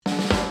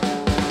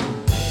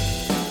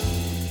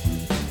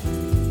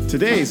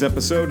Today's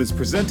episode is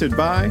presented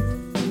by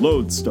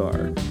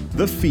LodeStar,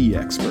 the fee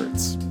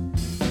experts.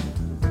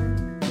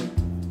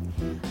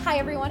 Hi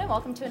everyone, and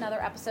welcome to another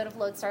episode of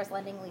LodeStar's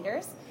Lending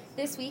Leaders.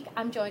 This week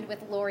I'm joined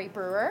with Lori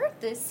Brewer,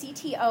 the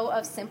CTO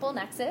of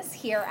SimpleNexus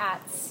here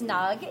at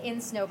Snug in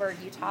Snowbird,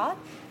 Utah.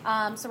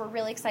 So we're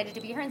really excited to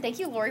be here, and thank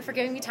you, Lori, for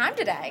giving me time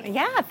today.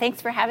 Yeah,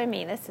 thanks for having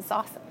me. This is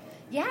awesome.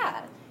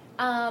 Yeah.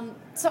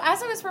 So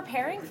as I was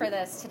preparing for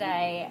this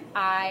today,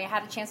 I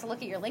had a chance to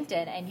look at your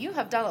LinkedIn, and you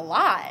have done a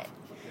lot.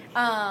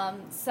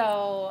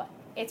 So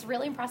it's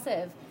really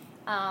impressive.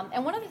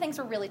 And one of the things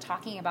we're really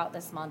talking about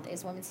this month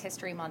is Women's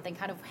History Month and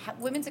kind of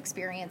women's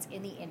experience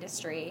in the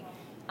industry.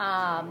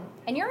 And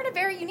you're in a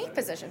very unique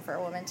position for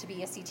a woman to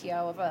be a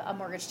CTO of a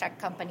mortgage tech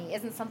company.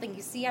 Isn't something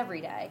you see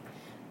every day.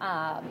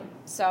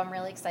 So I'm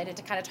really excited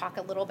to kind of talk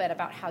a little bit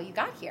about how you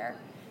got here.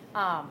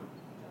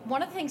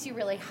 One of the things you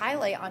really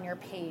highlight on your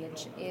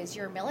page is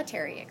your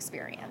military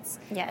experience.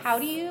 Yes. How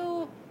do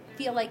you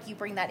feel like you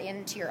bring that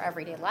into your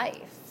everyday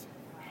life?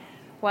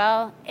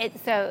 Well,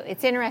 it's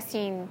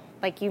interesting.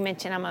 Like you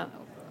mentioned, I'm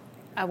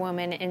a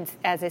woman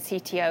as a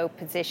CTO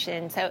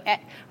position. So I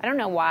don't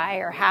know why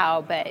or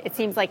how, but it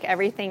seems like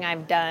everything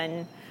I've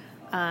done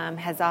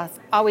has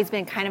always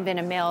been kind of in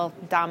a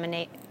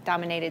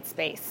male-dominated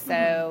space.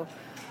 So,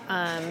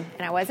 and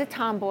I was a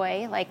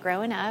tomboy, like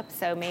growing up,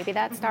 so maybe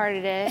that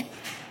started it.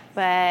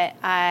 But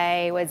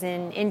I was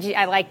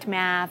I liked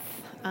math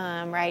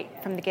right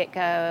from the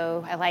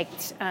get-go. I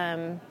liked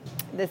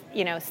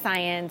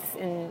science,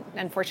 and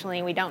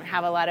unfortunately we don't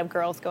have a lot of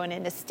girls going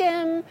into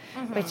STEM,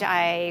 which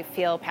I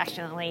feel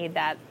passionately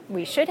that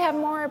we should have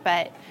more.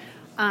 But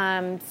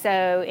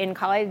so in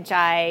college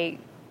I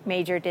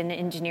majored in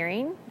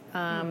engineering,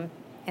 and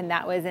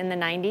that was in the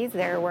 90s.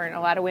 There weren't a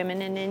lot of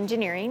women in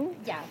engineering.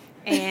 Yeah.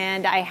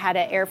 And I had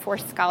an Air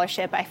Force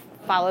scholarship. I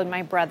followed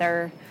my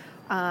brother,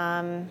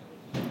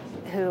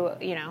 who,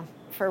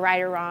 for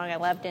right or wrong, I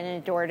loved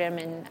and adored him,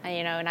 and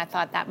I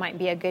thought that might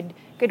be a good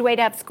way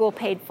to have school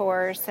paid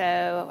for.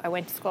 So I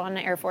went to school on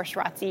the Air Force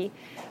ROTC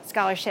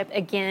scholarship.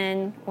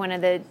 Again, one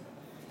of the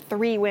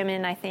 3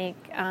 women, I think,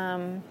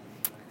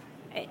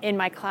 in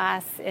my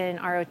class in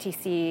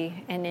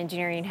ROTC and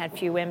engineering had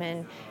few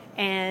women,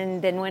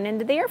 and then went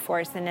into the Air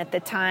Force. And at the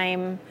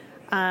time,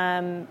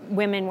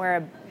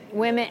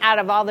 women out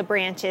of all the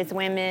branches,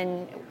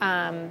 women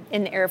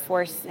in the Air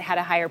Force had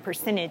a higher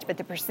percentage, but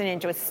the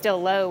percentage was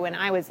still low when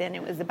I was in.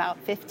 It was about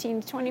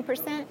 15 to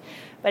 20%.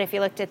 But if you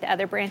looked at the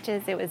other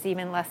branches, it was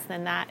even less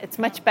than that. It's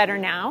much better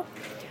now.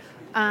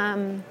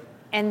 And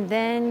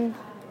then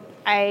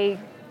I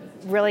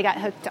really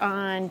got hooked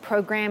on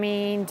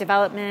programming,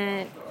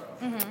 development,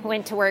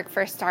 went to work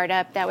for a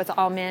startup that was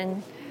all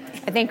men.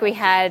 I think we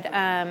had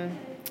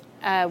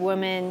a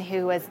woman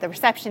who was the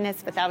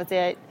receptionist, but that was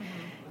it.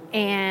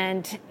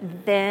 And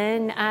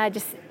then had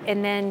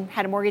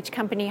a mortgage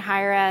company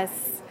hire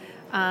us,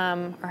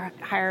 and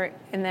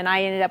then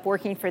I ended up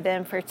working for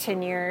them for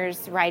 10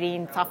 years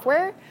writing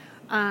software.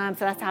 So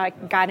that's how I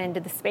got into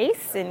the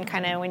space. And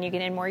kind of when you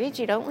get in mortgage,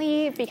 you don't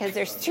leave because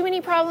there's too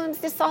many problems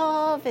to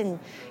solve. And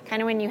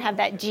kind of when you have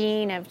that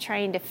gene of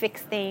trying to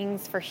fix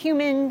things for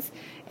humans,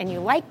 and you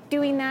like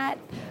doing that,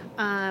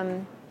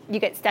 you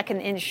get stuck in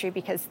the industry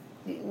because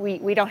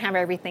we don't have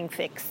everything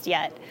fixed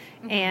yet.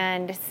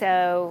 And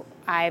so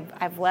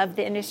I've loved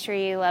the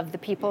industry, loved the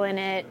people in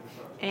it,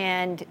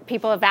 and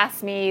people have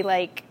asked me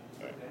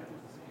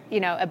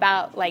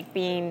about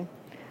being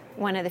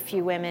one of the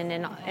few women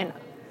and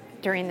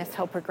during this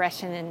whole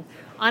progression. And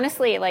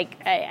honestly,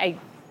 I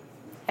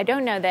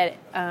don't know that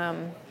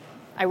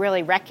I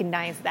really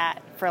recognized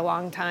that for a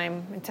long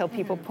time until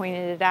people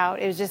pointed it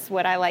out. It was just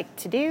what I liked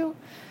to do,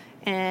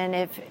 and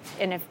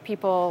if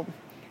people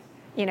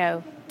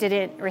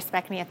didn't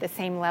respect me at the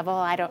same level,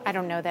 I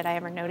don't know that I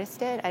ever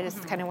noticed it. I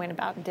just kind of went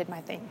about and did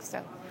my thing.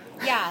 So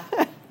yeah.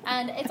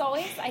 And it's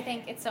always, I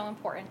think it's so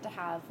important to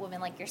have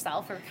women like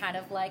yourself who are kind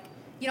of like,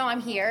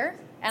 I'm here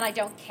and I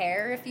don't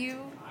care if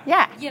you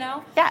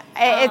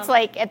it's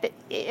like at the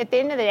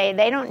end of the day,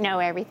 they don't know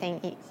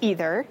everything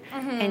either.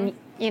 And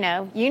you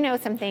know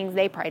some things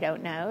they probably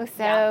don't know,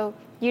 so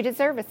you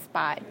deserve a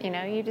spot.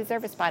 You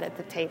deserve a spot at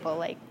the table.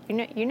 Like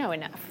you know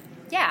enough.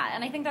 Yeah,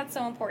 and I think that's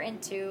so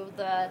important too.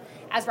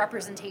 As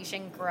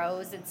representation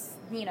grows, it's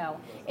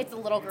it's the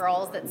little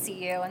girls that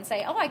see you and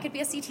say, "Oh, I could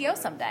be a CTO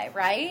someday,"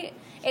 right?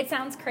 It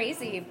sounds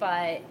crazy,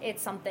 but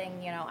it's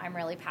something I'm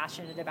really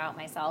passionate about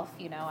myself.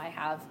 I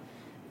have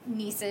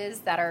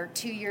nieces that are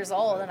 2 years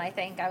old, and I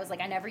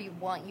never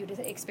want you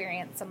to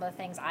experience some of the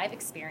things I've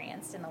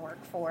experienced in the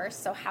workforce.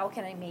 So how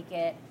can I make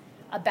it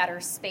a better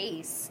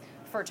space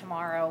for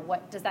tomorrow?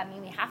 What does that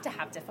mean? We have to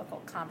have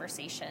difficult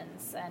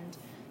conversations, and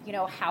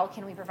how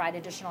can we provide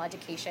additional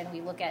education?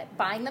 We look at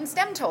buying them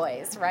STEM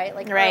toys, right?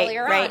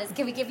 Earlier on,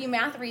 can we give you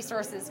math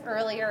resources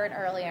earlier and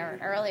earlier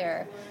and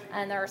earlier?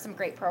 And there are some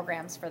great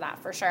programs for that,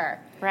 for sure.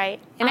 Right.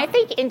 And I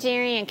think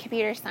engineering and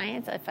computer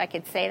science, if I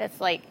could say,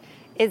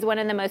 is one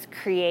of the most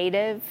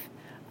creative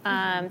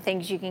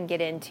things you can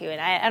get into.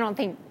 And I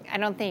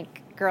don't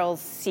think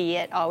girls see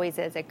it always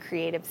as a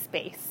creative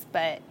space,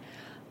 but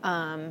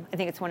I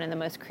think it's one of the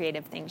most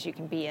creative things you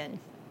can be in.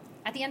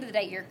 At the end of the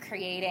day, you're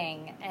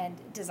creating and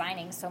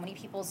designing so many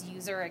people's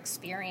user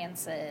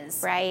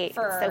experiences. Right.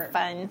 For so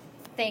fun.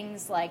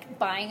 Things like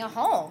buying a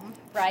home,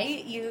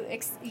 right? You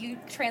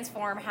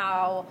transform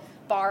how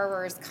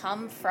borrowers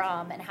come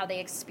from and how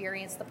they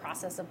experience the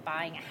process of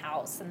buying a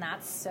house, and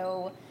that's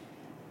so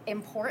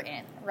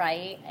important,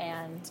 right?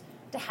 And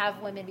to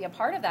have women be a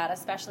part of that,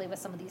 especially with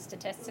some of these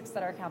statistics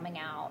that are coming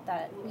out,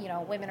 that, you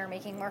know, women are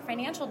making more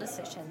financial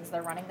decisions,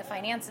 they're running the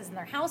finances in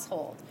their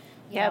household.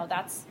 You know,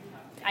 that's,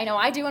 I know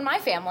I do in my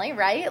family,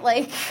 right?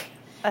 Like,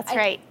 that's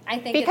right. I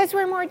think because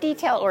we're more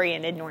detail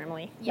oriented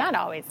normally, not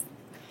always.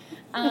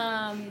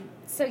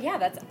 So yeah,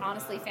 that's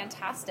honestly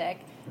fantastic.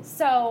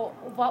 So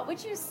what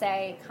would you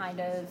say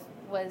kind of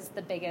was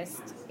the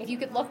biggest, if you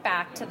could look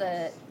back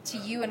to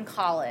you in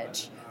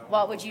college,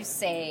 what would you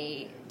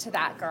say to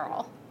that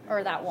girl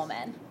or that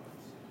woman?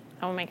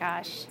 Oh my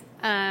gosh.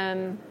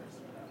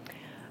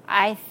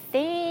 I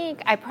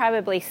think I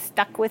probably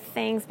stuck with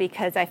things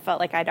because I felt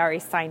like I'd already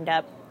signed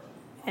up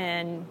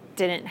and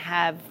didn't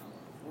have,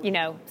 you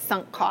know,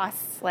 sunk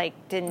costs, like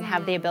didn't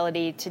have the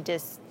ability to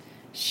just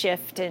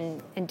shift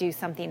and do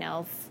something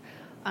else.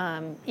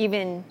 I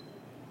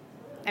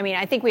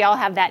think we all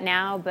have that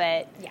now,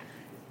 but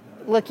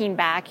looking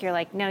back, you're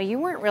like, no, you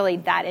weren't really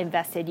that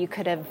invested.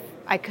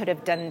 I could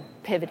have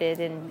pivoted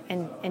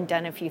and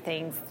done a few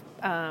things.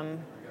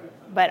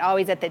 But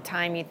always at the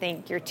time you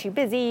think you're too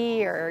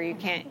busy or you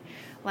can't,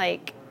 I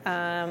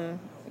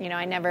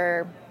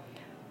never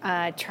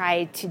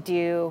tried to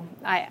do,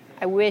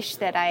 I wish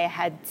that I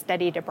had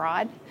studied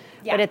abroad.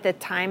 Yeah. But at the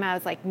time I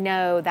was like,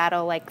 no,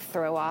 that'll like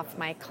throw off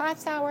my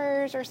class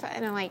hours or something.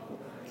 And I'm like,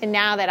 and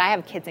now that I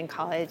have kids in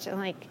college, I'm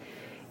like,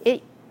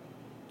 it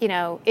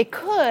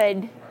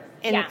could,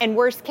 and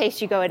worst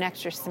case, you go an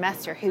extra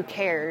semester, who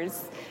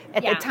cares?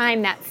 At the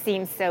time, that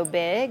seems so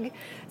big.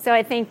 So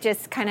I think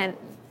just kind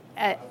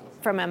of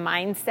from a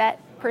mindset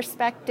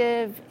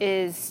perspective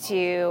is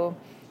to,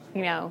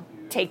 you know,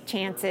 take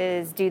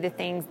chances, do the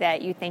things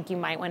that you think you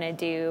might want to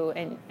do,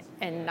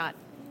 and not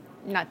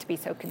to be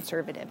so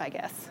conservative, I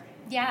guess.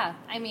 Yeah,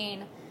 I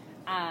mean,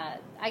 I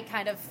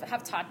kind of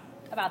have talked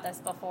about this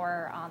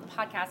before on the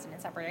podcast and in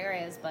separate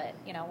areas, but,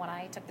 you know, when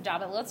I took the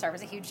job at LodeStar, it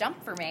was a huge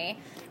jump for me,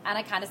 and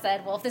I kind of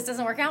said, well, if this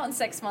doesn't work out in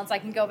 6 months, I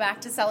can go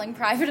back to selling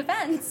private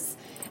events,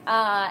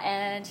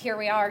 and here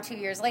we are 2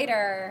 years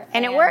later.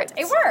 And it worked.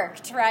 It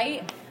worked,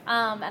 right?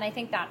 And I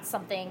think that's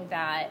something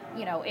that,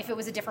 you know, if it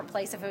was a different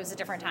place, if it was a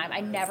different time, I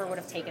never would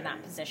have taken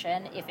that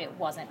position if it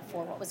wasn't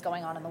for what was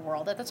going on in the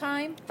world at the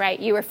time. Right,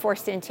 you were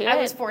forced into it. I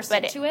was forced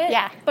into it,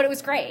 but it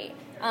was great.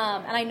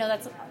 And I know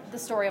that's the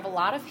story of a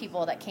lot of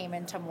people that came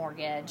into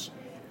mortgage.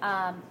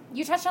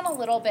 You touched on a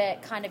little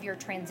bit kind of your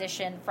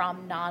transition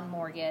from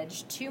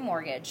non-mortgage to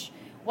mortgage.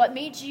 What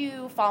made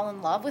you fall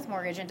in love with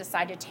mortgage and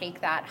decide to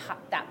take that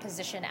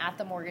position at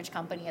the mortgage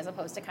company as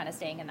opposed to kind of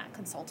staying in that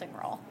consulting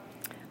role?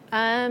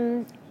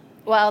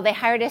 Well, they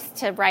hired us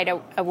to write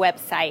a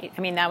website.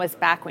 I mean, that was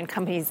back when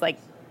companies like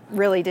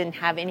really didn't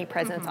have any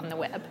presence on the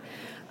web.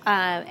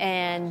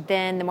 And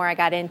then the more I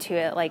got into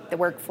it, like the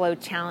workflow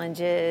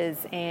challenges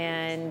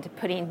and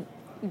putting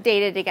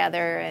data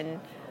together and,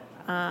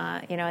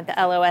 the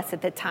LOS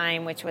at the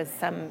time, which was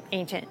some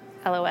ancient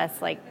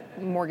LOS like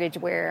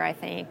Mortgageware, I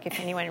think, if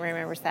anyone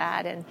remembers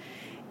that.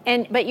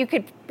 But you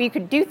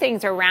could do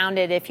things around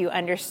it if you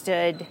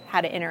understood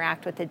how to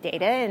interact with the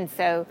data. And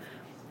so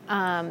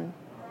I'm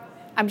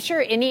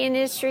sure any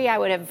industry I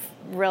would have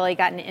really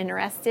gotten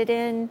interested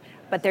in,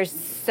 but there's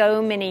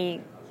so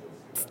many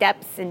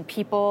steps and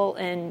people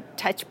and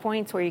touch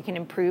points where you can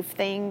improve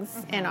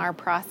things in our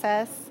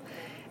process.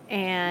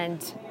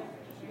 And,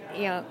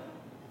 you know,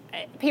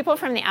 people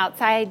from the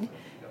outside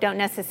don't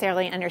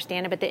necessarily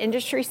understand it, but the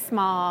industry's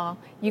small.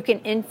 You can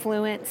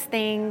influence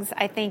things,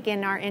 I think,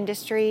 in our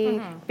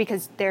industry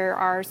because there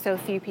are so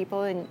few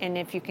people, and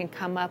if you can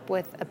come up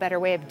with a better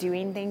way of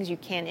doing things, you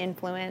can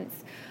influence.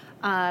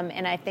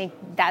 And I think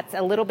that's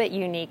a little bit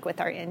unique with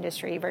our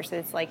industry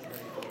versus, like,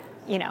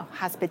 you know,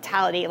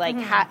 hospitality. Like,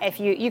 if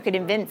you could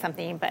invent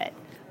something, but,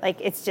 like,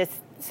 it's just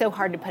so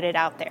hard to put it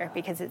out there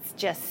because it's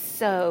just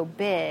so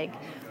big.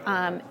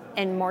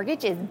 And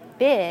mortgage is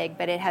big,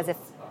 but it has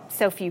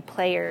so few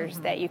players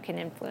that you can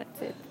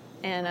influence it.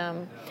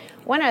 And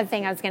one other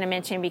thing I was going to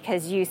mention,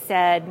 because you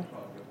said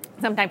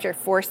sometimes you're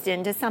forced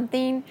into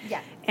something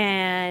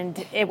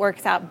and it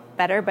works out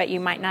better, but you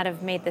might not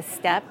have made the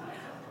step.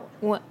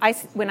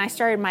 When I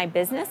started my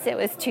business, it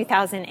was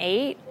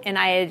 2008, and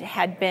I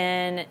had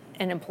been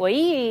an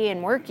employee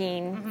and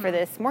working for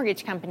this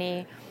mortgage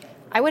company.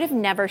 I would have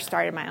never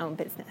started my own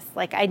business.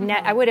 Like,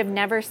 I would have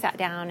never sat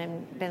down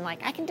and been like,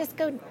 I can just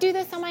go do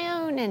this on my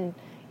own, and,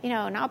 you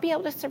know, and I'll be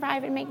able to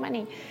survive and make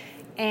money.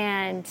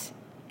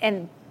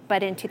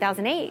 But in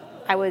 2008,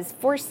 I was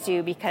forced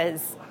to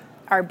because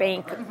our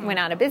bank went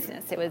out of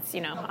business. It was,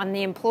 you know, on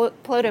the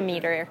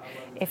implodometer,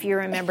 if you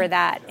remember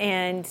that.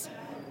 And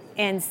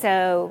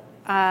so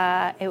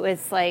it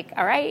was like,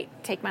 all right,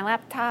 take my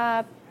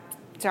laptop,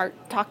 start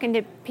talking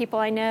to people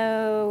I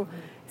know,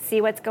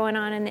 see what's going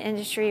on in the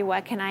industry,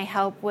 what can I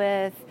help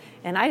with,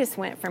 and I just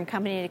went from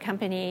company to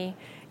company,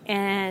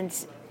 and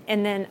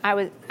then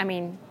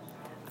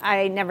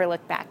I never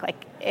looked back.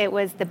 Like, it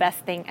was the best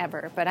thing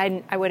ever, but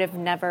I would have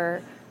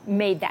never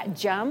made that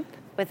jump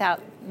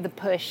without the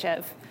push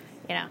of,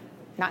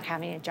 not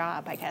having a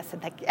job, I guess,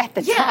 at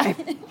the time.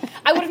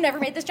 I would have never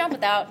made this jump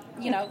without,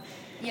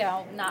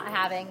 not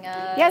having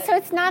a... Yeah, so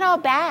it's not all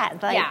bad.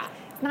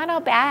 It's not all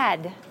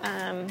bad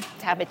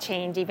to have a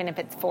change, even if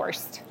it's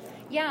forced.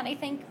 Yeah, and I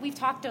think we've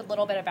talked a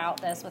little bit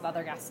about this with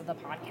other guests of the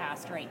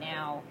podcast right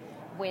now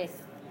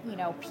with,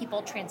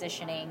 people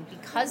transitioning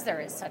because there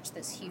is such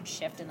this huge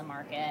shift in the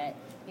market.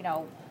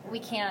 We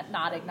can't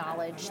not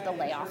acknowledge the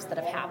layoffs that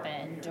have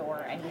happened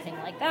or anything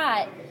like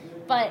that.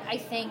 But I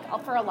think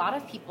for a lot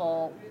of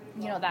people,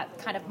 that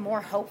kind of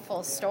more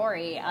hopeful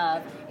story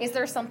of, is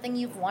there something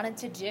you've wanted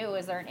to do?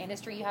 Is there an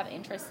industry you have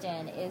interest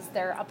in? Is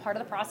there a part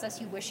of the process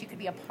you wish you could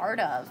be a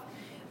part of?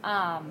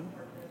 I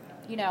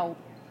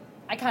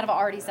kind of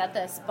already said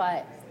this,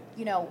 but,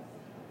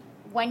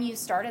 when you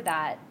started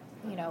that,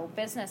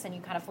 business and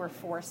you kind of were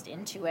forced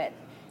into it,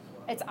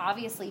 it's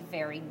obviously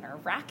very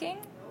nerve-wracking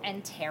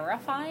and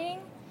terrifying.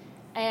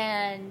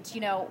 And,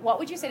 what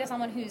would you say to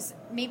someone who's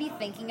maybe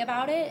thinking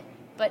about it,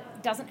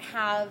 but doesn't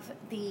have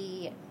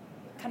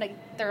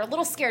they're a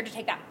little scared to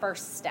take that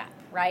first step,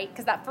 right?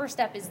 Because that first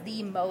step is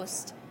the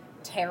most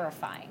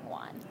terrifying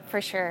one.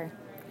 For sure.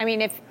 I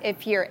mean,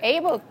 if you're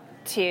able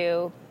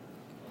to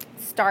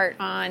start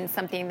on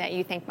something that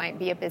you think might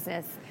be a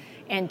business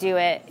and do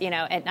it,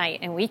 at night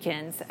and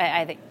weekends,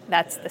 I think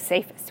that's the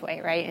safest way,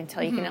 right?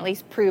 Until you can at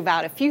least prove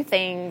out a few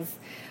things,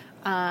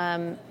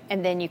 and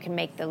then you can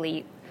make the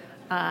leap.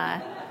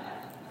 And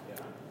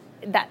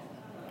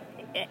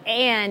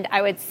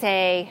I would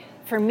say,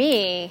 for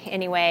me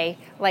anyway,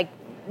 like,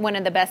 one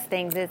of the best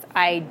things is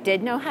I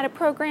did know how to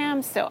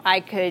program, so I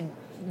could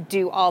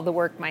do all the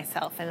work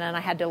myself. And then I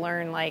had to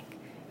learn,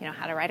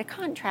 how to write a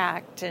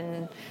contract,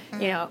 and,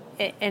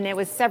 and it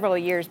was several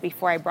years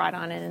before I brought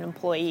on an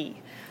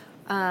employee.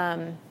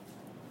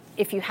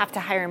 If you have to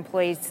hire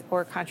employees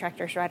or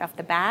contractors right off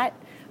the bat,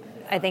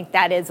 I think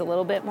that is a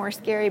little bit more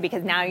scary,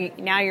 because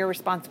now you're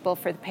responsible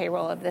for the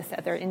payroll of this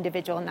other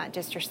individual, not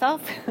just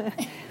yourself.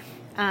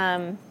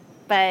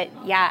 But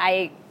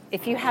yeah,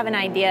 if you have an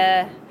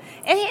idea,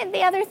 and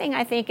the other thing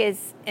I think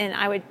is, and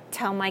I would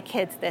tell my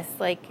kids this,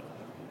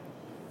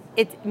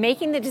 it's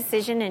making the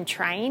decision and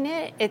trying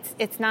it.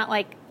 It's not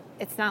like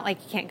you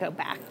can't go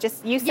back.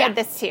 Just, you said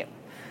this too.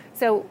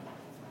 So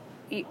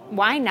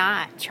why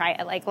not try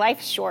it?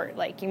 Life's short.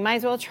 You might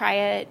as well try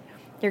it.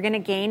 You're going to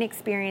gain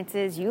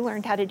experiences. You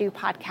learned how to do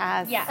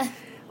podcasts. Yeah.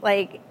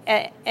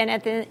 And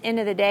at the end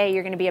of the day,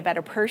 you're going to be a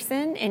better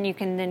person, and you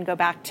can then go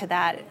back to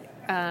that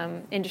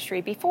industry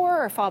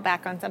before, or fall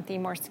back on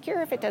something more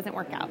secure if it doesn't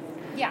work out.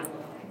 Yeah.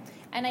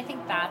 And I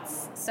think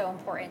that's so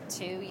important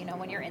too,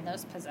 when you're in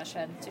those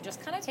positions, to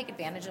just kind of take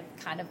advantage of,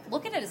 kind of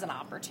look at it as an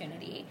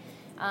opportunity,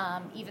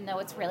 even though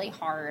it's really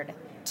hard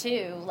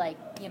to,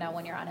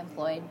 when you're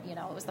unemployed,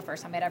 it was the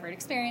first time I'd ever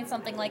experienced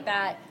something like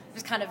that.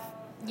 Just kind of,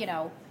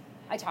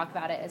 I talk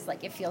about it as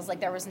it feels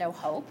like there was no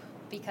hope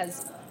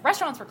because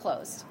restaurants were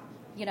closed,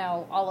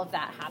 all of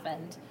that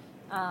happened.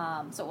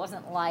 So it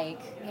wasn't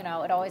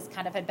it always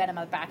kind of had been in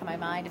the back of my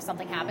mind, if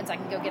something happens, I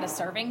can go get a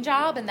serving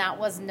job, and that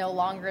was no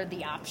longer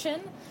the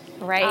option.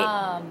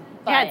 Right.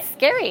 But it's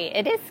scary.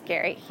 It is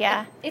scary.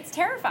 Yeah. It's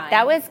terrifying.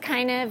 That was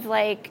kind of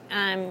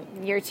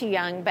you're too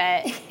young,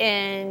 but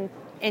in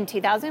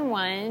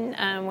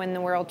 2001, when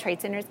the World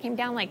Trade Centers came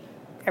down,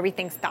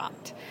 everything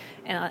stopped.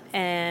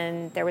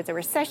 And there was a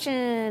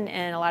recession,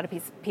 and a lot of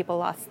people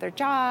lost their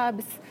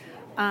jobs,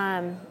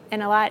 and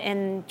a lot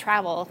in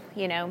travel,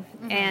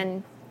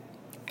 and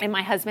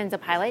my husband's a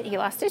pilot. He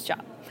lost his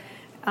job.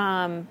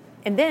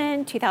 And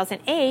then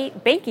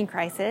 2008, banking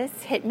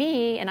crisis hit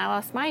me, and I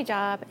lost my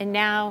job. And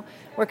now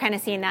we're kind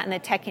of seeing that in the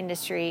tech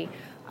industry.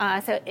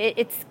 So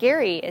it's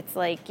scary. It's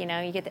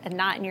you get a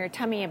knot in your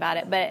tummy about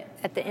it. But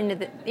at the end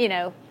of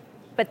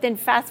but then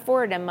fast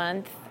forward a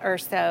month or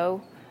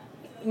so,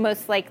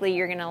 most likely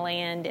you're going to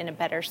land in a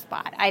better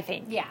spot, I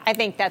think. Yeah. I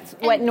think that's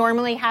what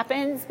normally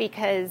happens,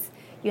 because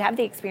you have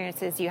the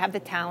experiences, you have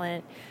the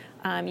talent.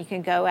 You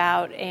can go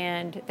out,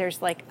 and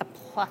there's a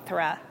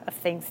plethora of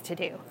things to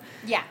do.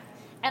 Yeah.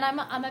 And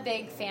I'm a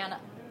big fan,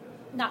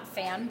 not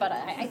fan, but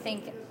I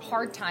think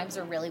hard times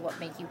are really what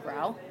make you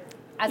grow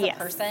as a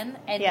person.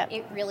 And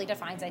it really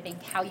defines, I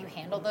think, how you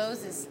handle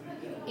those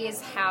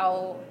is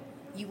how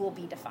you will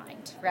be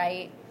defined,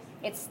 right?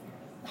 It's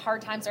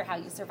hard times are how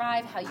you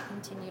survive, how you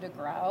continue to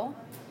grow.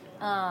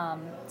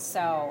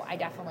 So I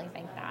definitely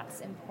think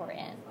that's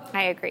important.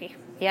 I agree.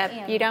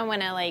 Yep. You don't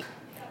want to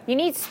you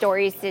need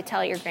stories to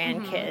tell your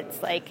grandkids.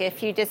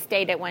 If you just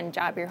stayed at one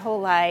job your whole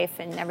life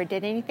and never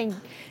did anything,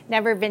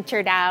 never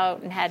ventured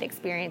out and had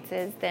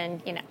experiences,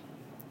 then,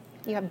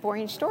 you have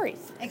boring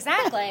stories.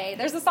 Exactly.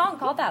 There's a song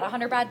called that,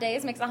 100 Bad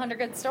Days Makes 100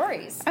 Good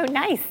Stories. Oh,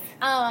 nice.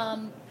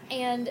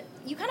 And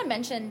you kind of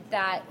mentioned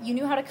that you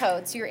knew how to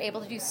code, so you're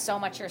able to do so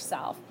much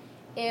yourself.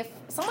 If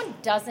someone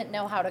doesn't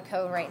know how to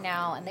code right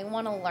now and they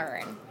want to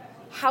learn,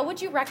 how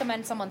would you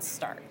recommend someone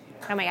start?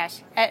 Oh my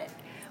gosh.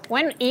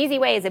 One easy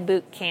way is a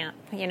boot camp.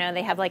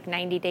 They have like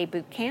 90-day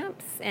boot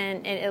camps,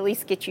 and it at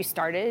least gets you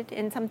started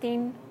in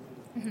something.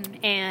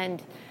 Mm-hmm.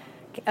 And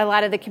a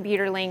lot of the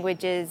computer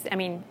languages,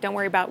 don't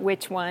worry about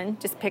which one.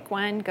 Just pick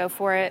one, go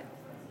for it.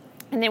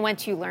 And then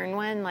once you learn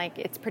one, like,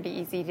 it's pretty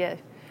easy to,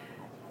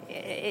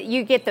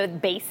 you get the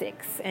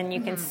basics and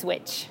you can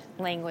switch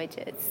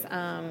languages.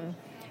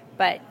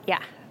 But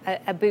yeah,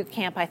 a boot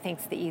camp I think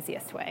is the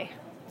easiest way,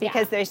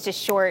 because there's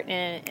just short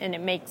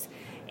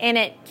and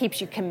it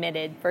keeps you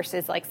committed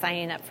versus like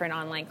signing up for an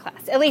online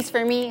class. At least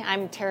for me,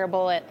 I'm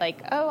terrible at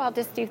like, I'll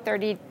just do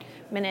 30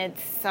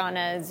 minutes on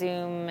a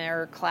Zoom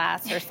or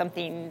class or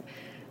something.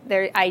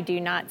 I do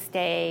not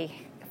stay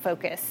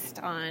focused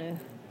on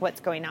what's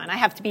going on. I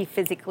have to be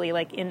physically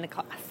like in the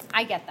class.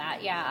 I get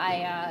that.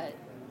 Yeah,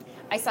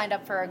 I signed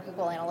up for a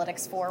Google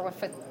Analytics 4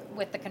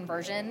 with the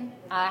conversion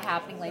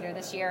happening later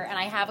this year, and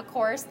I have a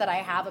course that I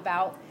have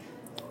about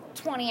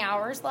 20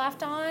 hours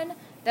left on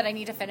that I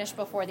need to finish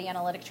before the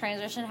analytic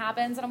transition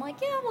happens, and I'm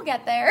like, yeah, we'll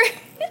get there.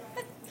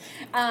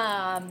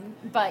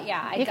 But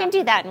yeah, you can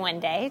do that in one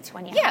day,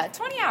 20 hours. Yeah,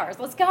 20 hours.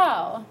 Let's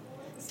go.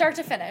 Start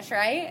to finish,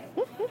 right?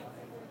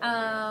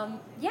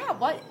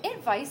 What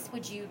advice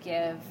would you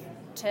give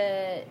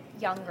to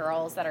young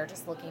girls that are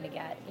just looking to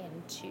get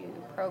into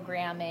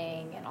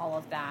programming and all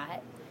of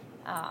that?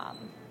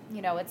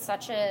 It's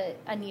such a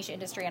niche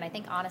industry, and I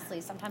think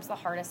honestly sometimes the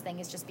hardest thing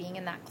is just being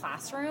in that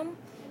classroom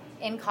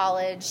in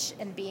college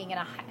and being in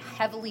a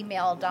heavily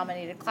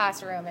male-dominated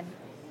classroom, and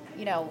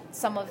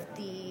some of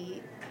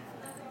the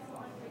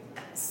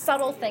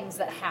subtle things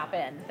that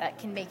happen that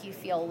can make you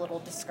feel a little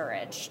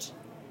discouraged.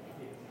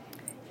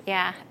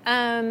 Yeah.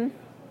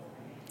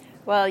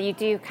 Well, you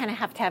do kind of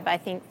have to have, I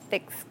think,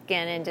 thick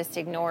skin and just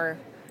ignore,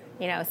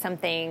 some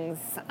things.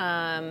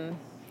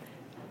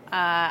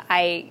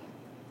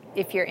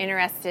 If you're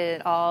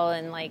interested at all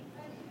in like,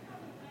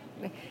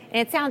 and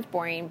it sounds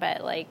boring,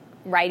 but like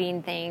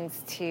writing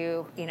things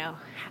to,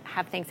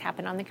 have things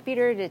happen on the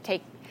computer to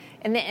take,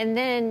 and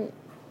then,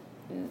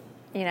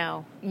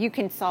 you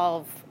can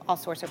solve all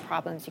sorts of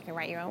problems. You can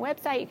write your own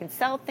website. You can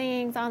sell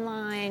things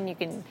online. You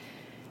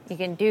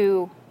can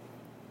do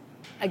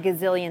a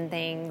gazillion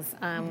things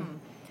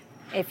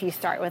if you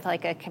start with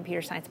like a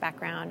computer science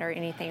background or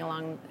anything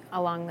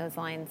along those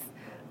lines.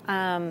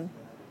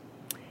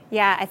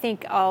 I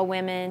think all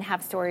women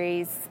have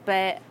stories,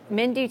 but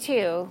men do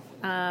too.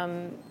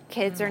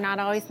 Kids are not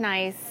always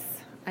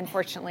nice,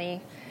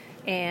 unfortunately,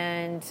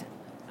 and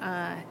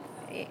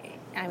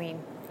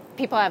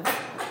people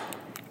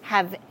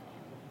have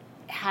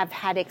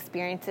had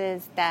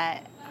experiences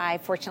that I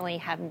fortunately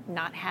have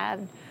not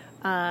had.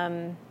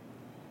 I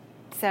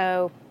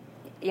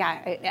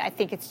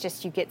think it's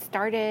just you get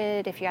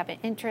started. If you have an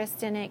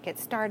interest in it, get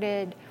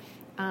started.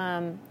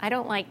 I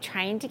don't like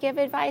trying to give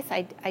advice.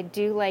 I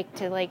do like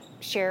to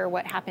share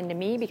what happened to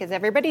me, because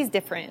everybody's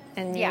different,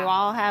 and you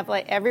all have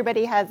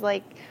everybody has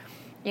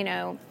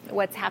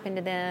what's happened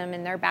to them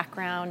and their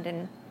background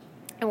and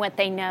what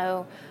they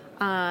know.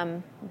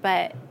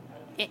 But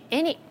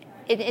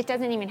it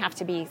doesn't even have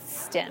to be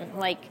STEM.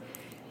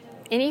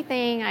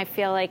 Anything I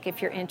feel like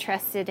if you're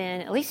interested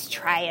in, at least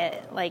try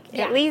it.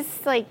 At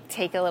least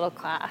take a little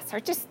class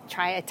or just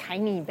try a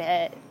tiny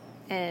bit,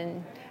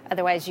 and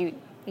otherwise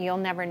you'll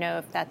never know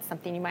if that's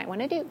something you might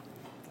want to do.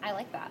 I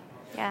like that.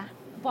 Yeah.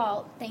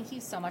 Well, thank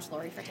you so much,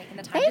 Lori, for taking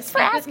the time Thanks to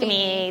speak with me. Thanks for asking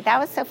me. That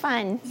was so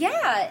fun.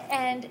 Yeah,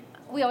 and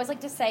we always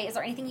like to say, is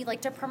there anything you'd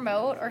like to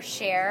promote or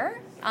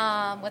share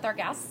with our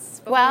guests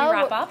before we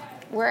wrap up?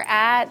 We're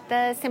at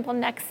the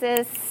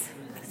SimpleNexus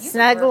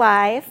Snug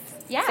Life,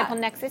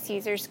 SimpleNexus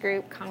Users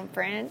Group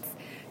Conference.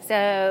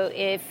 So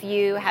if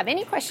you have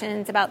any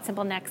questions about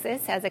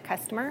SimpleNexus as a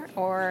customer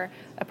or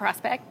a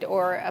prospect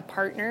or a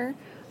partner,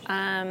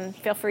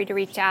 feel free to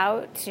reach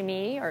out to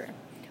me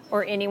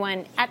or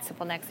anyone at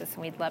SimpleNexus, and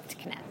we'd love to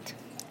connect.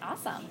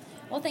 Awesome.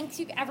 Well, thanks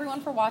you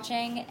everyone for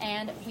watching,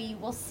 and we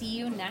will see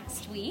you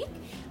next week.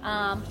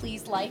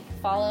 Please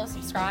follow,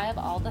 subscribe,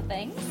 all the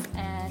things,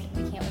 and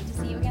we can't wait to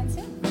see you again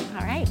soon.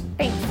 All right.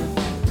 Thanks.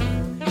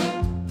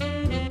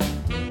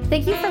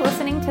 Thank you for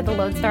listening to the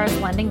LodeStar's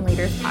Lending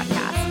Leaders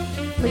podcast.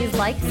 Please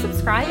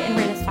subscribe, and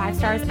rate us 5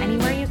 stars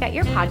anywhere you get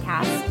your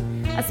podcasts.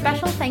 A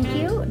special thank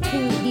you to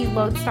the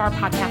LodeStar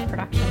podcast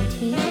production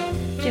team,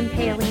 Jim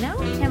Paolino,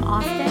 Tim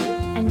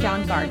Austin, and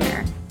John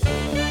Gardner.